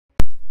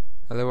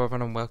Hello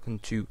everyone and welcome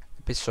to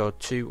episode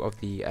 2 of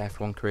the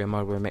F1 career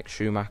mode with Mick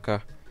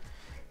Schumacher.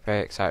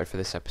 Very excited for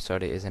this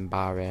episode. It is in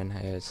Bahrain.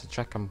 It's a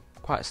track I'm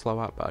quite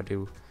slow at, but I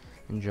do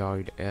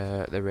enjoy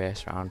the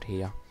race around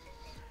here.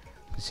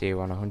 You can see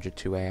we're on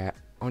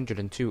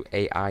 102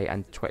 AI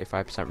and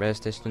 25% race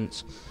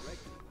distance.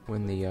 We're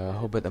in the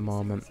hub at the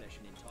moment.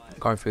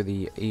 Going through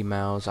the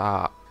emails.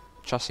 Our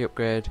chassis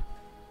upgrade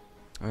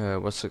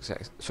was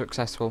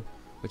successful,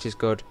 which is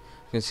good.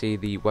 You can see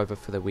the weather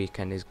for the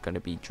weekend is going to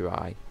be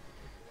dry.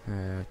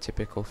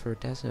 Typical for a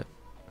desert.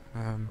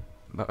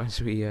 But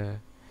as we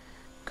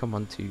come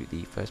on to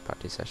the first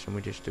practice session,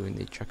 we're just doing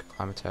the track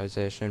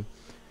acclimatization.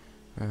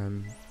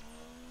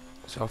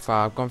 So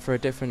far I've gone for a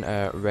different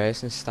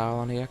racing style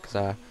on here because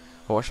I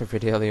watched a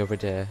video the other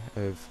day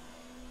of,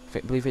 I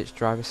believe it's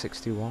Driver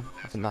 61.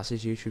 I think that's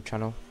his YouTube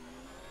channel.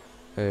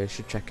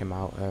 Should check him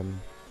out.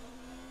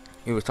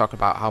 He was talking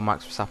about how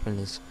Max Verstappen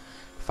is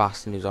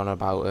fast, and he was on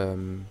about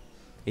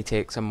he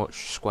takes a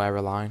much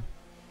squarer line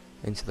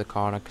into the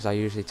corner, because I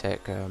usually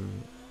take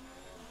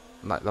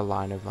like the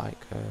line of well,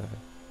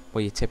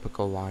 your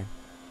typical line.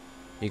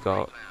 You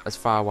go as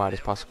far wide as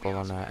possible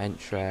on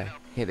entry,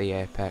 hit the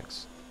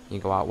apex, you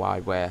go out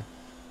wide, where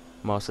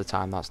most of the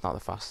time that's not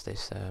the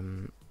fastest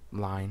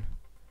line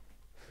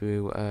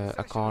through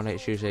a corner.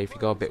 It's usually if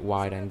you go a bit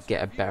wide and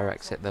get a better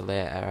exit the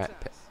later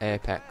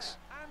apex,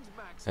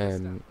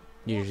 you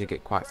usually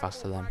get quite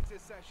faster then.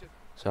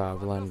 So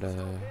I've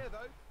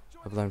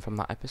learned from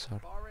that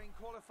episode.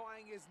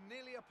 Is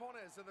nearly upon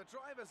us, and the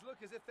drivers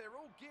look as if they're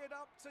all geared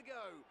up to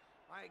go.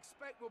 I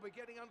expect we'll be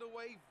getting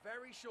underway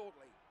very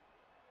shortly.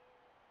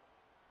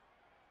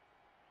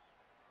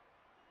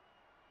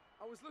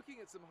 I was looking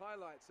at some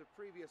highlights of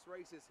previous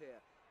races here,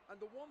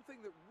 and the one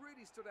thing that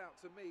really stood out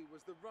to me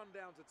was the run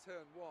down to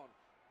turn 1.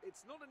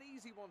 It's not an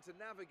easy one to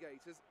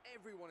navigate, as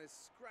everyone is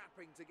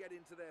scrapping to get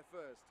into there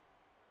first.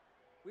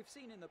 We've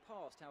seen in the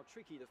past how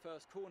tricky the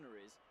first corner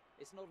is.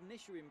 It's not an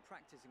issue in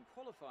practice and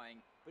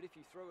qualifying, but if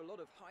you throw a lot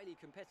of highly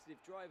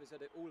competitive drivers at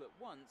it all at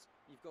once,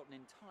 you've got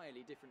an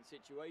entirely different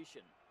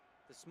situation.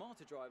 The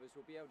smarter drivers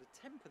will be able to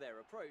temper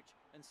their approach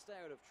and stay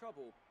out of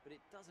trouble, but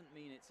it doesn't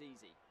mean it's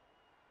easy.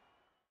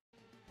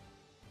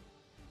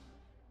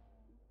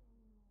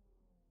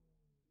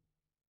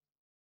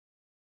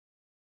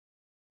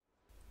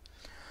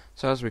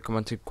 So as we come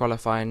on to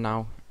qualifying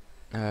now,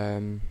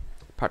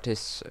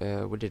 practice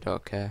we did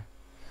okay.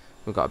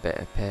 We've got a bit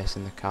of pace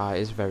in the car.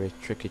 It is a very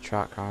tricky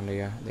track around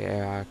here. The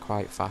AI are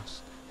quite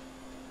fast,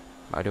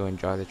 but I do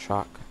enjoy the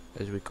track.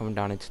 As we come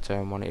down into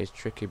turn 1, it is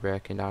tricky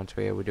braking down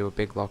to here. We do a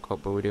big lock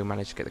up, but we do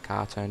manage to get the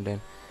car turned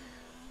in.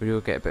 We do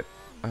get a bit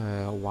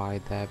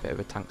wide there, a bit of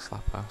a tank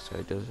slapper, so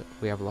it does.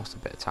 We have lost a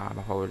bit of time.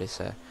 I'll probably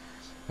say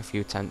a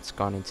few tenths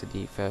gone into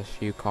the first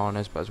few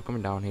corners, but as we're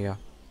coming down here,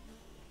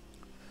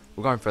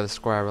 we're going for the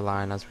squarer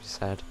line, as we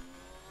said.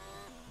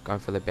 Going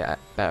for the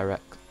better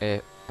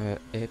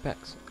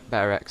apex.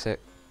 Better exit.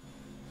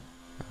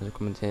 As we're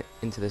coming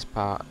into this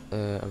part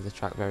of the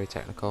track, very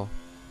technical.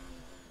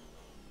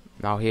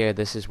 Now here,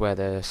 this is where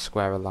the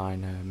squarer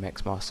line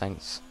makes more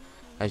sense.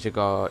 As you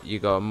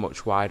go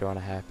much wider on a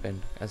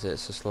hairpin, as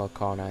it's a slow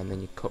corner, and then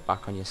you cut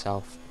back on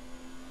yourself.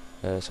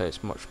 So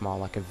it's much more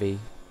like a V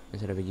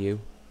instead of a U.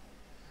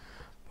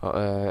 But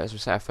as we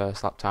said, our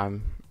first lap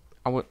time,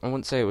 I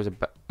wouldn't say it was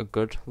a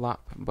good lap,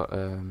 but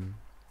on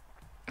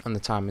the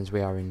timings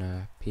we are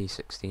in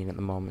P16 at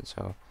the moment,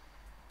 so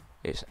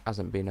it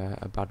hasn't been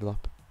a bad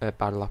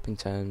lap in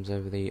terms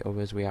of the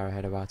others. We are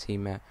ahead of our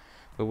teammate,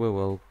 but we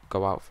will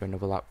go out for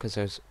another lap,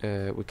 because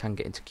we can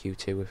get into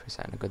Q2 if we're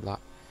setting a good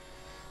lap.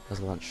 As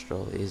Lance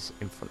Stroll is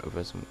in front of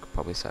us, and we could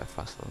probably set a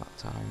faster lap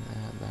time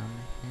than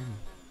him.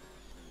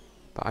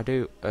 But I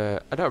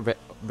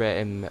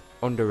don't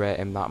underrate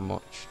him that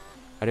much.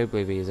 I do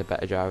believe he is a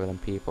better driver than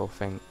people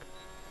think,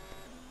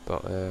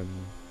 but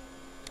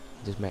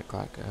he does make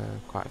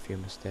quite a few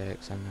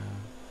mistakes, and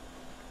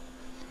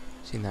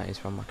seeing that he's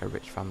from a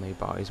rich family,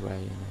 but his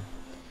way,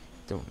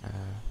 don't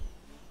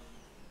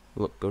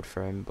look good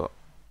for him. But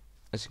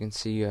as you can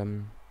see,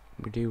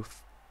 we do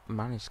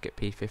manage to get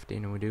P15,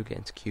 and we do get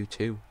into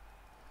Q2.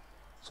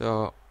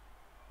 So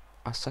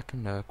our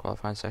second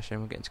qualifying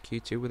session, we're getting to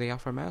Q2 with the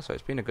Alfa Romeo, so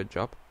it's been a good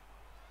job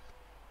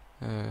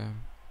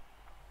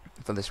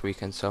for this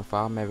weekend so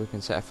far. Maybe we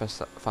can set a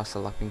faster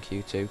lap in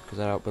Q2, because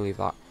I don't believe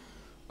that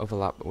other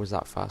lap was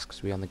that fast,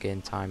 because we only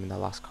gained time in the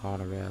last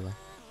corner really.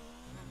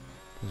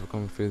 As we're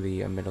going through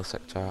the middle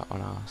sector on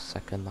our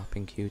second lap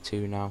in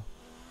Q2 now.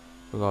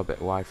 We go a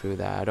bit wide through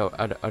there. I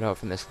don't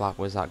think this lap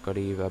was that good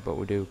either, but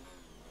we do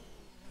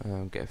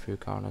get a few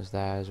corners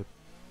there. As we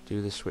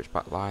do the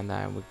switchback line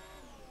there, and we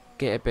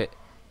get a bit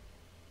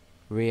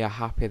rear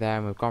happy there,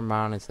 and we've gone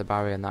round into the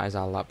barrier, and that is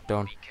our lap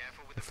done.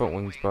 The front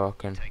wing's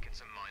broken.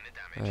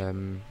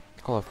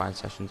 Qualifying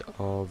session's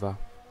over.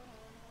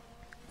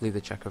 Leave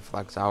the checker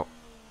flags out.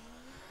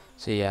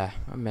 So yeah,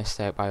 a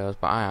mistake by us,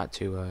 but I ain't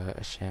too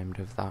ashamed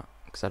of that,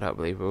 because I don't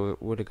believe we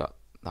would have got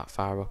that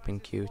far up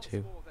in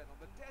Q2.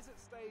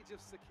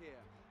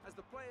 As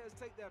the players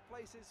take their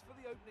places for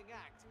the opening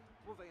act,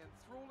 Will they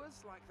enthrall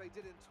us like they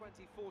did in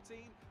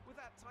 2014 with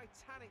that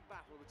titanic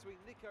battle between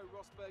Nico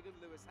Rosberg and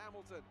Lewis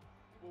Hamilton?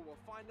 Well,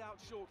 we'll find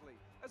out shortly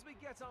as we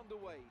get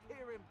underway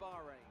here in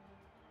Bahrain.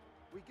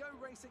 We go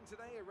racing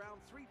today around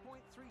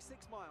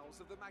 3.36 miles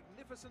of the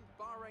magnificent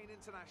Bahrain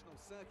International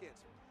Circuit,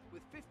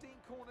 with 15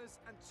 corners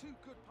and 2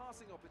 good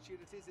passing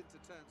opportunities into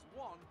turns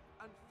 1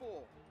 and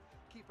 4.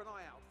 Keep an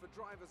eye out for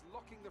drivers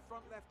locking the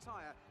front left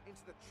tyre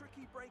into the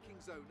tricky braking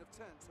zone of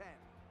turn 10.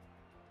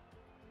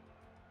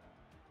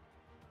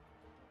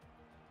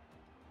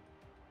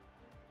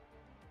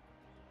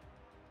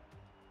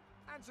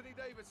 Anthony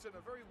Davidson,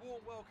 a very warm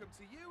welcome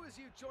to you as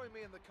you join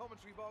me in the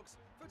commentary box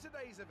for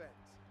today's event.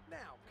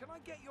 Now, can I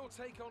get your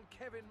take on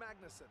Kevin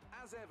Magnussen?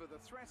 As ever,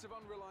 the threat of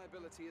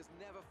unreliability is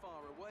never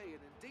far away,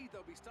 and indeed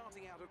they'll be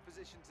starting out of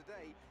position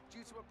today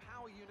due to a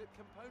power unit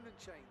component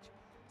change.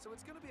 So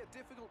it's going to be a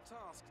difficult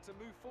task to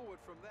move forward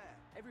from there.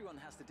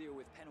 Everyone has to deal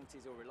with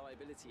penalties or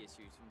reliability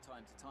issues from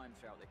time to time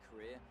throughout their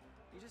career.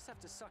 You just have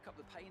to suck up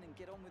the pain and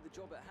get on with the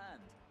job at hand.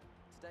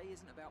 Today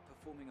isn't about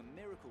performing a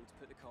miracle to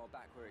put the car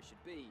back where it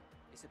should be.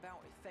 It's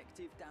about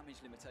effective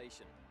damage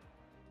limitation.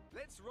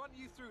 Let's run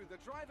you through the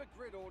driver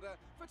grid order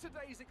for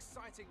today's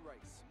exciting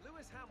race.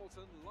 Lewis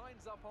Hamilton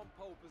lines up on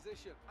pole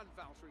position and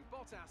Valtteri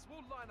Bottas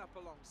will line up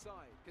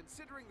alongside.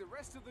 Considering the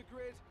rest of the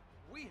grid,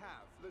 we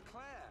have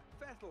Leclerc,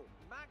 Vettel,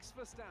 Max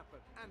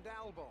Verstappen and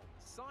Albon,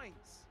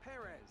 Sainz,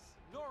 Perez,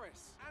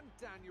 Norris and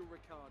Daniel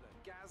Ricciardo,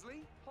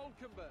 Gasly,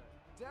 Hülkenberg,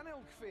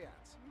 Daniel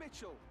Kvyat,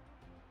 Mitchell,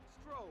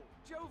 Stroll,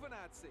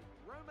 Giovinazzi,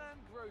 Romain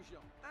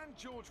Grosjean and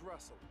George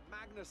Russell.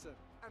 Magnussen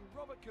and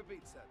Robert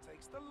Kubica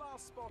takes the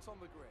last spot on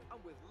the grid,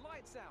 and with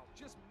lights out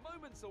just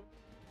moments away.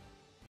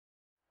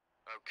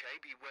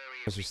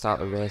 As we start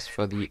the race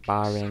for the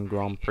Bahrain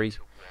Grand Prix,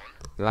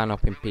 we line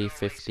up in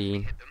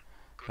P15.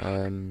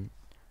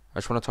 I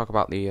just want to talk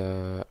about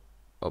the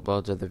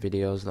uploads of the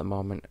videos at the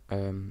moment.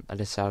 I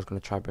did say I was going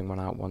to try bring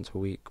one out once a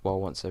week, well,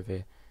 once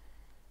every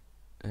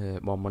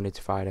Monday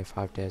to Friday,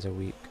 5 days a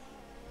week.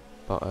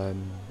 But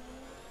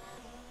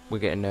we're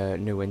getting a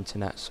new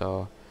internet,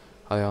 so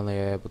I only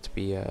able to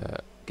be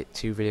get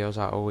 2 videos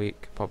out a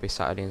week, probably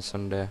Saturday and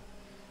Sunday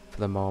for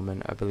the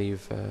moment. I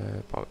believe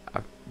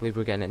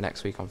we're getting it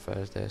next week on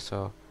Thursday,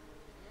 so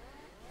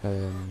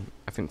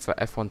I think for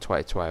F1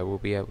 2020 we'll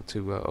be able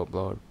to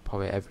upload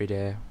probably every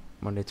day,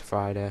 Monday to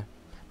Friday.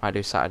 Might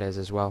do Saturdays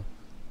as well,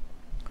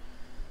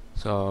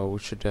 so we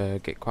should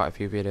get quite a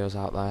few videos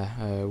out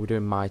there. We're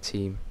doing my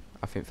team,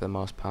 I think, for the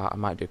most part. I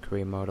might do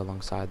career mode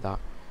alongside that,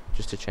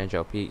 just to change it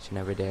up each and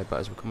every day. But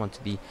as we come on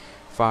to the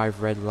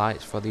 5 red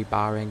lights for the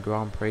Bahrain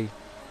Grand Prix,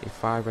 the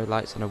 5 red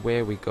lights and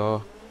away we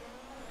go.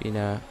 Been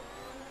a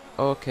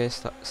okay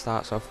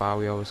start so far.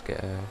 We always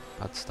get a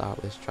bad start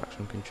with this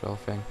traction control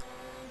thing.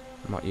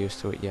 I'm not used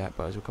to it yet,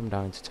 but as we come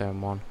down into turn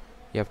 1,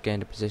 you have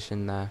gained a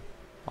position there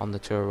on the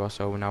Toro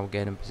Rosso. We're now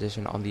gaining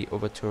position on the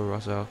other Toro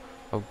Rosso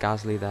of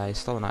Gasly there. He's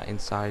still on that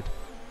inside.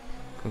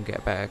 Can get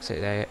a better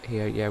exit there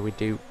here. Yeah, we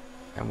do.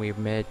 And we've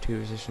made 2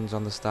 positions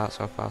on the start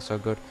so far, so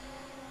good.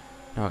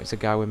 Now it's a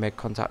guy we made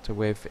contact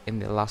with in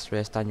the last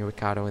race, Daniel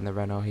Ricciardo in the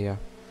Renault here.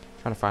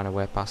 Trying to find a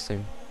way past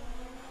him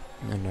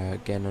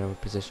and gain another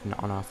position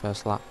on our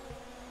first lap.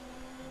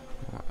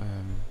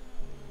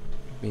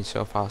 Been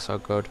so far so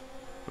good.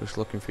 We're just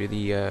looking through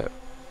the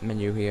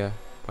menu here,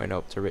 pointing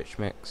up to Rich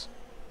Mix,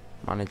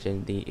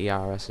 managing the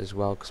ERS as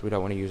well, because we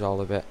don't want to use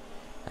all of it,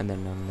 and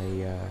then on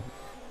the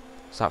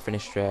start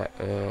finish straight,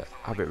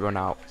 have it run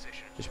out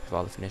just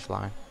before the finish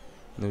line.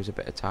 Lose a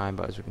bit of time,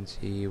 but as we can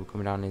see, we're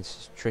coming down into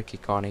this tricky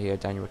corner here.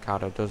 Daniel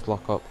Ricciardo does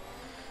lock up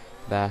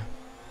there,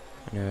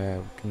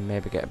 and we can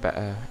maybe get a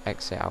better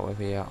exit out of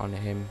here on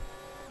him.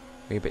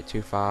 We're a bit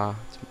too far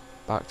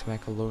back to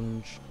make a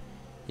lunge.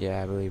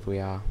 Yeah, I believe we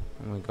are,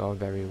 and we go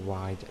very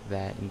wide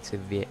there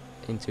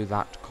into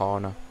that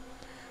corner.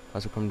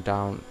 As we come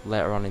down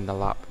later on in the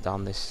lap,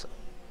 down this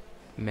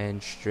main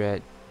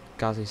straight,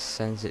 Gasly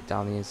sends it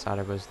down the inside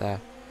of us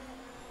there.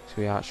 So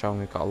we are showing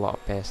we've got a lot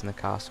of pace in the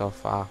car so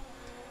far.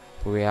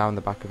 But we are on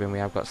the back of him. We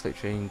have got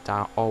slipstream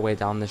down all the way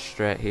down this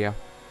straight here.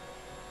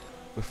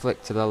 We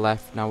flick to the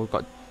left. Now we've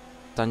got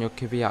Daniel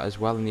Kvyat as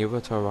well in the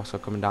other Toro Rosso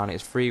coming down.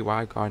 It's 3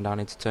 wide going down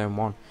into turn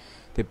 1.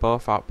 They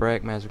both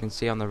outbrake me, as we can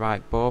see on the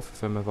right. Both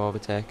of them have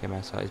overtaken me,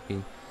 so it's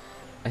been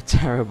a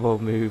terrible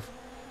move.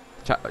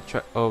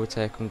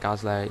 Overtake on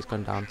Gasly. It's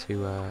gone down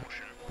to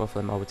both of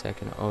them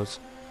overtaking us.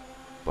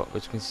 But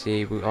as you can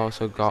see, we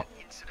also got,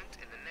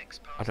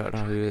 I don't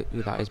know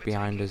who that is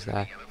behind us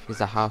there. It's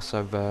the house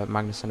of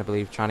Magnussen, I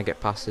believe, trying to get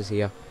past us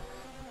here.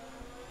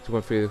 So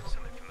going through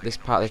this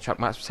part of the track,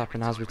 Max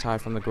Verstappen has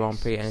retired from the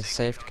Grand Prix and his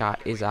safety car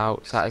is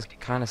out. So that has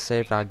kind of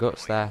saved our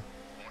guts there.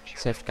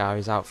 Safety car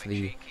is out for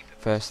the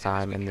first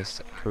time in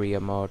this career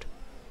mode.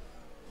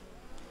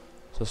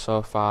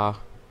 So far,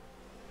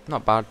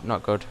 not bad,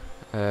 not good.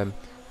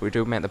 We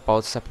do make the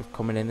bold step of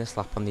coming in this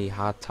lap on the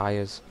hard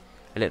tyres.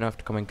 I didn't know if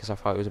to come in because I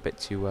thought it was a bit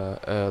too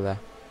early.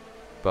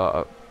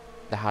 But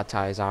the hard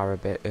tyres are a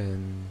bit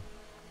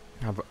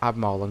have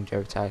more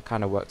longevity. I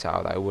kind of worked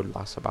out that it would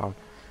last around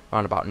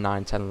about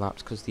 9-10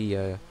 laps, because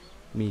the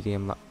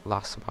medium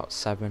lasts about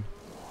 7.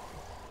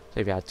 So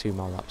if you had 2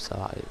 more laps to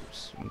that,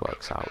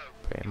 works out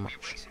pretty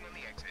much.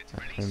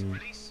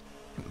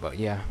 But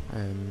yeah,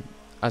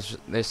 as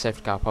the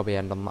safety car probably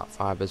end on lap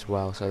 5 as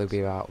well, so there'll be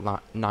about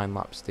 9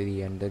 laps to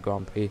the end of the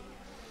Grand Prix.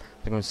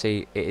 You're going to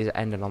see it is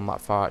ending on lap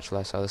 4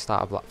 actually, so the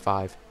start of lap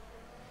 5.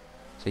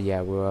 So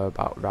yeah, we were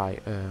about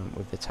right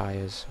with the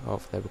tyres.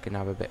 Hopefully we can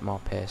have a bit more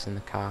pace in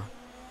the car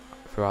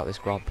throughout this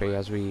Grand Prix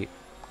as we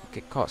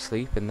get caught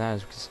sleeping there.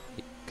 As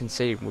you can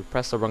see, we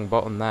pressed the wrong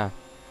button there.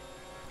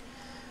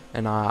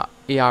 And our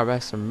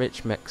ERS and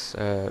rich mix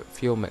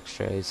fuel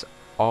mixture is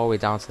all the way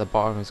down to the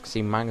bottom. As you can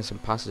see,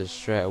 Magnussen passes us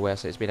straight away,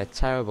 so it's been a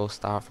terrible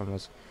start from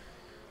us.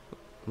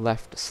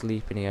 Left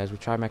sleeping here as we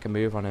try and make a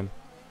move on him.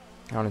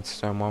 Down into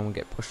turn 1, we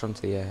get pushed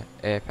onto the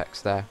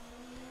apex there.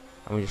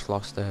 And we just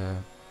lost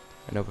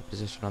another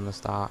position on the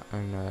start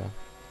and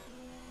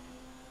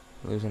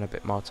losing a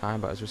bit more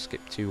time. But as we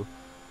skip to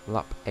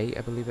lap 8,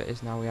 I believe it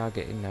is now, we are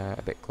getting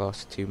a bit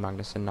closer to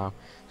Magnussen now.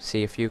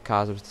 See, a few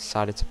cars have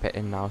decided to pit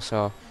in now,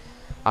 so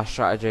our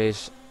strategy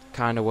is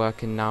kind of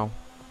working now.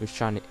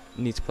 We're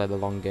need to play the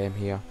long game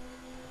here.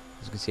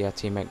 As you can see, our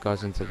teammate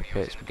goes into the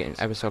pits. We're getting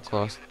ever so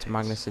close to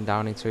Magnussen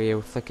down into here.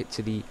 We flick it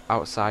to the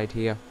outside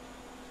here.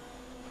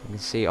 You can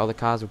see all the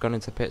cars have gone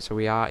into pit, so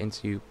we are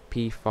into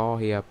P4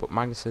 here. But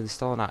Magnussen is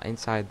still on that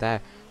inside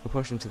there. We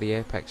push him to the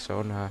apex,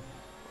 so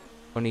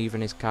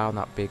uneven his car on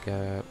that big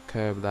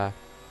curb there.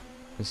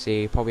 You can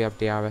see he probably have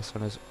DRS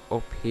on us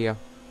up here.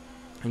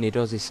 And he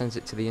does, he sends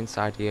it to the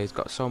inside here. He's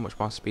got so much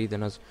more speed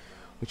than us.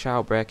 We try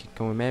out braking.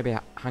 Can we maybe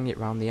hang it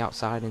round the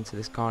outside into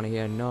this corner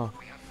here? No.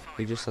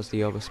 He just has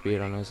the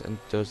overspeed on us and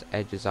does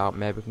edges out.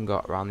 Maybe we can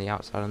go around the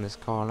outside on this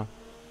corner.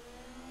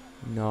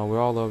 No,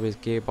 we're all over his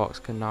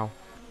gearbox.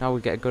 Now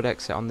we get a good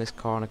exit on this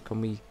corner. Can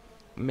we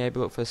maybe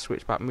look for a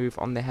switchback move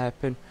on the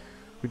hairpin?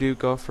 We do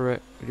go for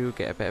it. We do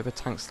get a bit of a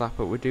tank slap,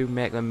 but we do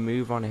make them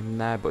move on him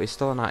there. But he's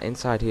still on that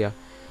inside here.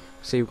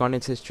 See, we've gone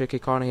into this tricky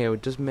corner here.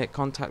 It does make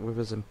contact with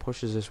us and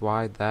pushes us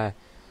wide there.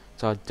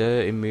 So a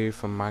dirty move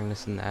from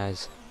Magnussen there.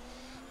 As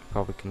you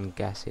probably can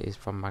guess, it is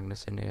from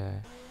Magnussen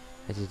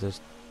as he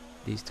does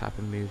these type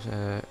of moves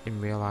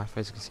in real life.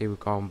 As you can see, we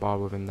go on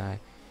board with him there.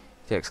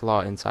 He takes a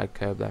lot of inside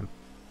curb then.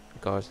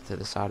 Goes to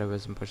the side of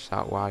us and pushes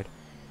out wide.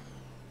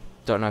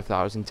 Don't know if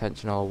that was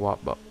intentional or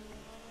what, but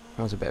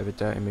that was a bit of a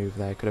dirty move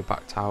there. Could have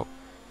backed out.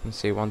 You can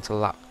see we're on to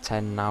lap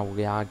 10 now.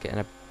 We are getting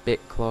a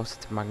bit closer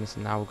to Magnussen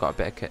now. We've got a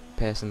bit of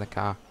pace in the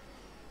car,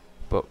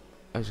 but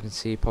as you can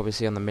see, probably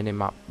see on the mini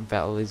map,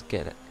 Vettel is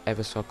getting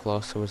ever so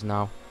close to us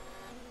now.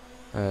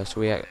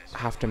 So we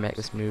have to make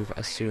this move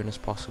as soon as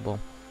possible.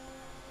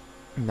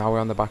 Now we're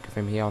on the back of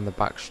him here on the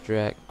back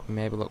straight.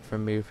 Maybe look for a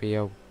move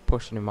here,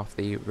 pushing him off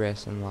the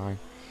racing line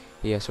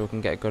here so we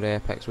can get a good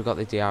apex. We've got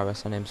the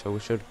DRS on him, so we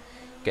should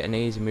get an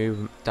easy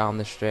move down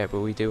the straight, but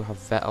we do have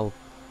Vettel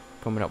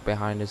coming up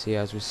behind us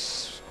here as we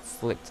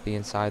flick to the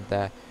inside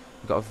there.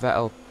 We've got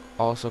Vettel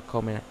also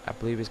coming, I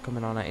believe he's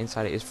coming on that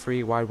inside. It is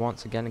 3 wide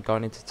once again and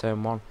going into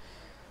turn 1.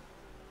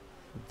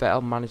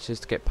 Vettel manages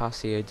to get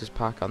past here, just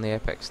park on the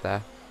apex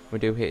there. We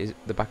do hit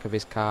the back of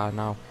his car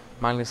now.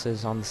 Magnussen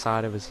is on the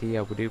side of us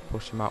here. We do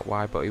push him out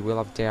wide, but he will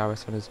have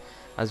DRS on us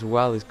as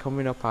well. He's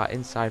coming up our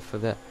inside for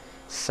the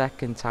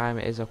second time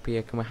it is up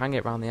here. Can we hang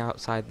it around the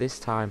outside this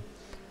time?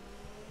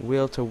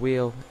 Wheel to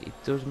wheel. He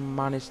does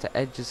manage to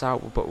edge us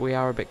out, but we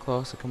are a bit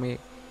closer. Can we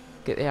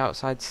get the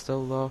outside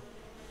still though?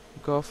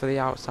 Go for the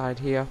outside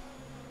here.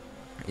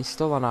 He's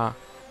still on our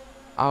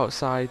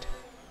outside.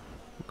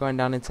 Going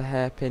down into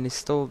hairpin. He's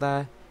still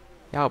there.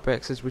 He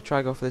outbreaks as we try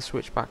to go for the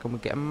switchback and we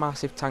get a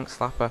massive tank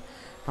slapper.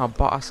 Now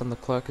Bottas and the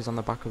clerk is on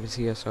the back of us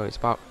here, so it's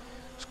about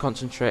just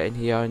concentrating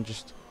here and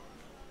just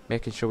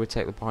making sure we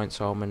take the points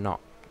home and not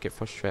get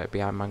frustrated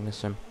behind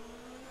Magnussen.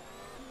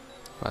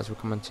 But as we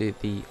come onto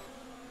the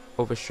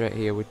other straight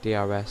here with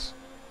DRS,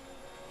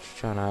 just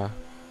trying to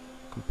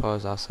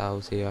compose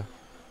ourselves here.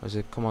 As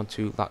we come on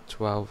to lap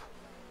 12,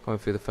 going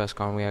through the first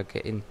corner, we are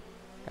getting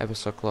ever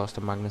so close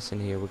to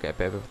Magnussen here. We'll get a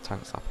bit of a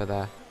tank slapper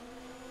there,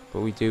 but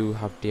we do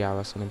have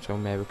DRS on him, so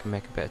maybe we can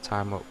make a bit of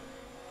time up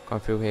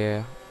going through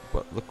here.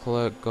 But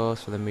Leclerc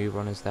goes for the move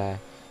on us there.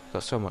 He's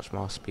got so much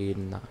more speed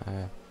in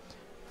that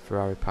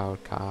Ferrari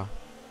powered car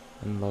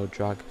and low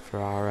drag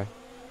Ferrari.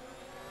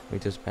 He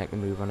does make the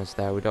move on us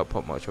there. We don't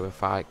put much of a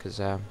fight because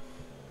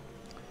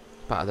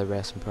part of the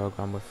racing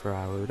program with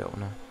Ferrari. We don't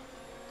want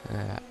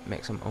to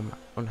make some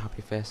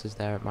unhappy faces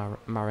there at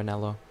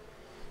Maranello.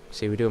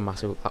 See, we do a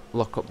massive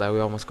lock up there. We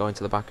almost go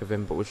into the back of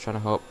him, but we're just trying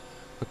to hope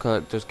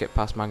Leclerc does get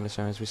past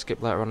Magnussen. As we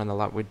skip later on in the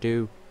lap, we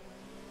do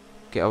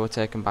get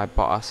overtaken by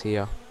Bottas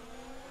here.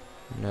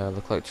 And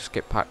Leclerc just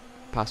get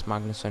past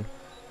Magnussen.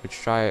 We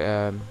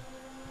try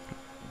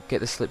get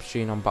the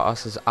slipstream on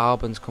Bottas as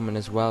Albon's coming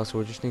as well, so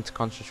we just need to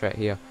concentrate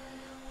here.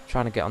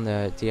 Trying to get on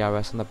the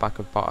DRS on the back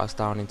of Bottas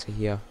down into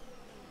here.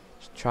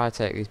 Just try to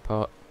take these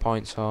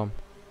points home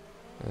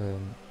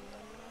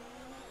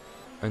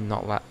and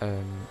not let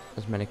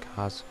as many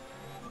cars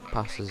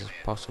pass as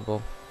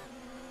possible.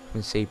 You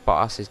can see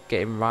Bottas is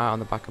getting right on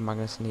the back of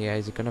Magnussen here.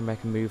 Is he going to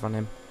make a move on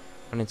him?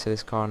 Run into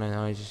this corner.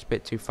 No, he's just a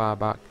bit too far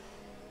back.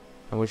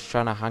 And we're just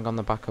trying to hang on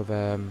the back of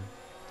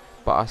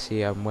Bottas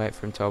here and wait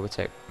for him to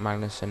overtake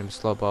Magnussen and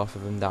slow both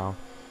of them down,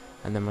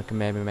 and then we can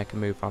maybe make a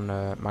move on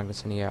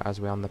Magnussen here as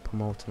we're on the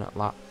penultimate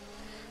lap.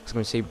 So we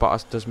can see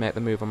Bottas does make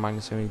the move on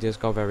Magnussen. He does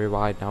go very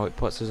wide now. It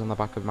puts us on the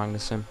back of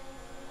Magnussen.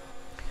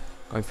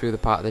 Going through the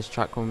part of this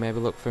track, we'll maybe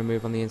look for a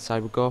move on the inside.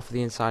 We'll go for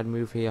the inside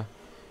move here.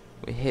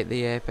 We hit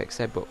the apex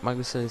there, but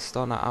Magnussen is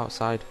still not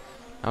outside.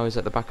 Now he's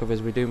at the back of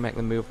us. We do make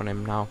the move on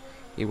him now.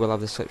 He will have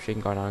the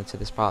slipstream going on into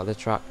this part of the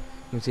track.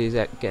 You can see he's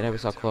getting ever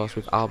so close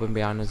with Albon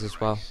behind us as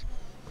well.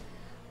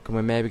 Can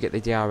we maybe get the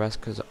DRS,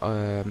 because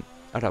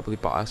I don't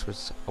believe Bottas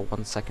was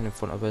 1 second in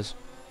front of us.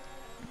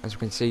 As we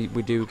can see,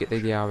 we do get the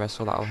DRS,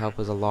 so that'll help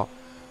us a lot.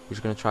 We're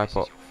just going to try to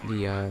put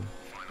the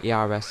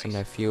ERS in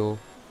their fuel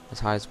as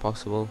high as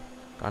possible.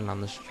 Going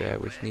down the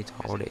straight, we just need to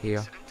hold it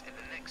here.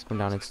 Come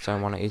down into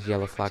turn 1, it is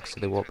yellow flag, so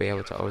they won't be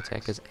able to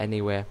overtake us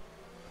anyway.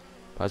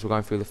 But as we're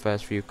going through the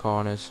first few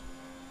corners,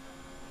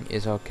 it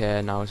is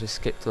okay. Now as we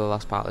skip to the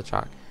last part of the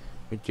track,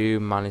 we do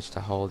manage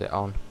to hold it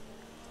on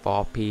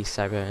for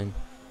P7.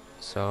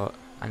 So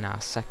in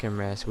our second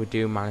race, we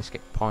do manage to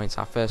get points,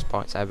 our first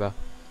points ever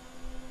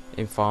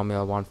in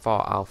Formula 1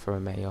 for Alfa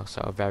Romeo.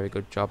 So a very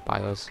good job by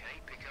us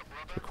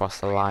to cross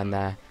the line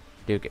there.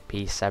 We do get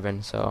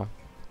P7, so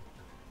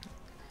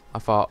I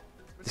thought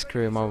this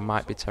career mode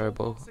might be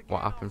terrible,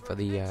 what happened for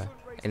the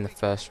in the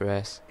first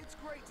race,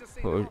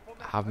 but we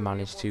have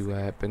managed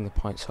to bring the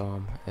points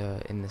home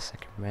in the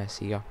second race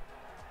here.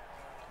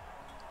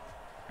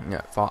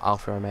 Yeah, for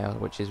Alfa Romeo,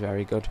 which is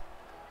very good.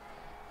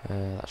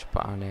 That should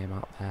put our name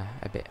out there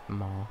a bit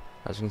more.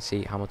 As you can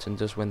see, Hamilton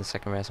does win the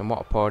second race, and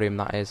what a podium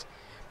that is,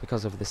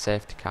 because of the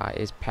safety car. It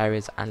is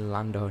Perez and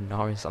Lando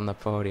Norris on the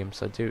podium,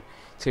 so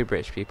two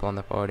British people on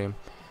the podium.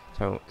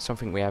 So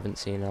something we haven't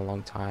seen in a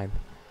long time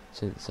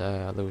since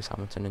Lewis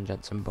Hamilton and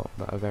Jenson, but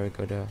a very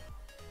good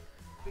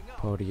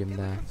podium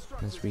there.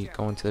 As we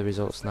go into the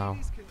results now,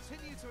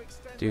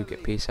 do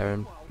get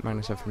P7.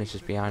 Magnussen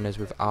finishes behind us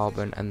with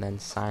Albon, and then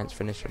Sainz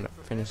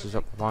finishes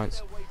up the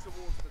points.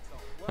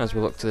 As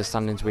we look to the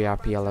standings, we are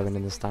P11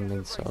 in the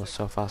standings,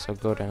 so far so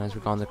good. And as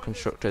we go on the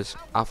constructors,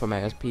 Alfa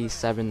Romeo is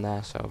P7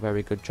 there, so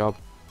very good job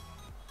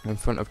in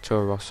front of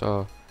Toro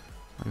Rosso.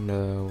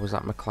 And was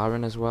that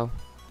McLaren as well?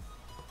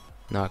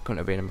 No, it couldn't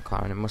have been a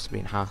McLaren, it must have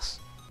been Haas.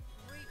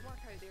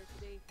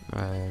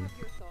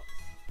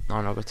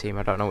 Another team,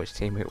 I don't know which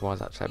team it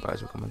was actually, but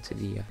as we come on to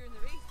the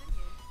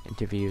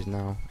interviews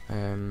now,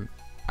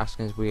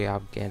 asking us we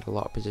have gained a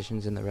lot of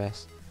positions in the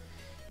race.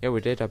 Yeah, we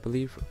did. I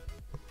believe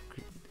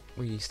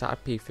we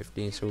started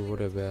P15, so we would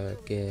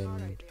have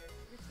gained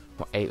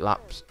what,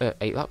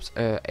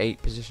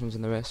 8 positions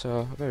in the race,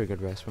 so a very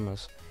good race from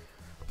us.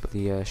 But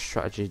the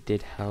strategy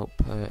did help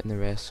in the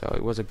race, so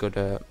it was a good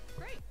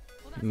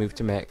move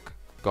to make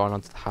going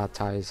onto the hard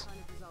tyres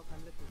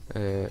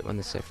when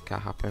the safety car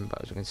happened.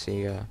 But as you can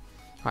see,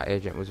 our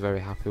agent was very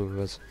happy with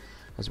us.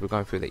 As we're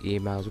going through the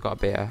emails, we've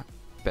got a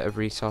bit of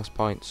resource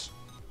points.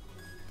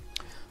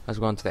 As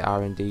we go on to the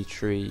R&D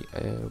tree,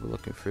 we're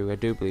looking through. I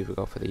do believe we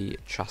go for the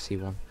chassis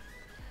one.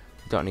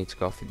 We don't need to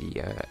go for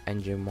the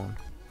engine one.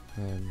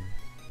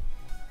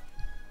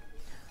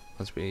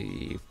 As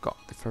we've got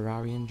the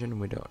Ferrari engine,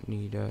 we don't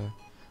need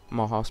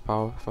more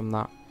horsepower from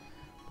that.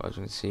 But as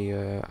you can see,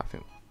 I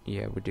think,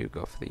 yeah, we do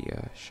go for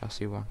the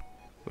chassis one.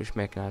 We're just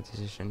making our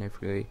decision if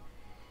we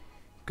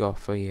go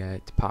for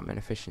department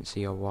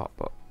efficiency or what.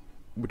 But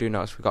we do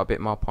notice we've got a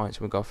bit more points,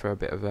 and we go for a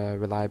bit of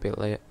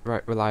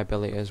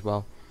reliability as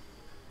well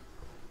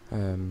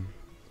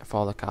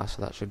for the car,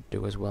 so that should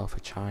do as well for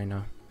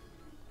China.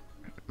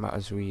 But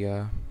as we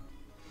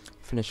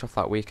finish off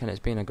that weekend, it's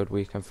been a good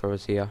weekend for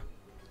us here.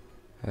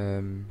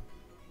 It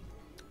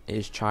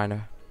is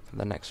China for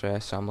the next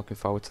race, so I'm looking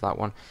forward to that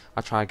one.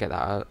 I'll try to get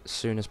that out as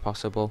soon as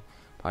possible.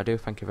 But I do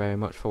thank you very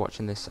much for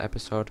watching this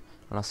episode,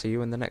 and I'll see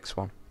you in the next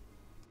one.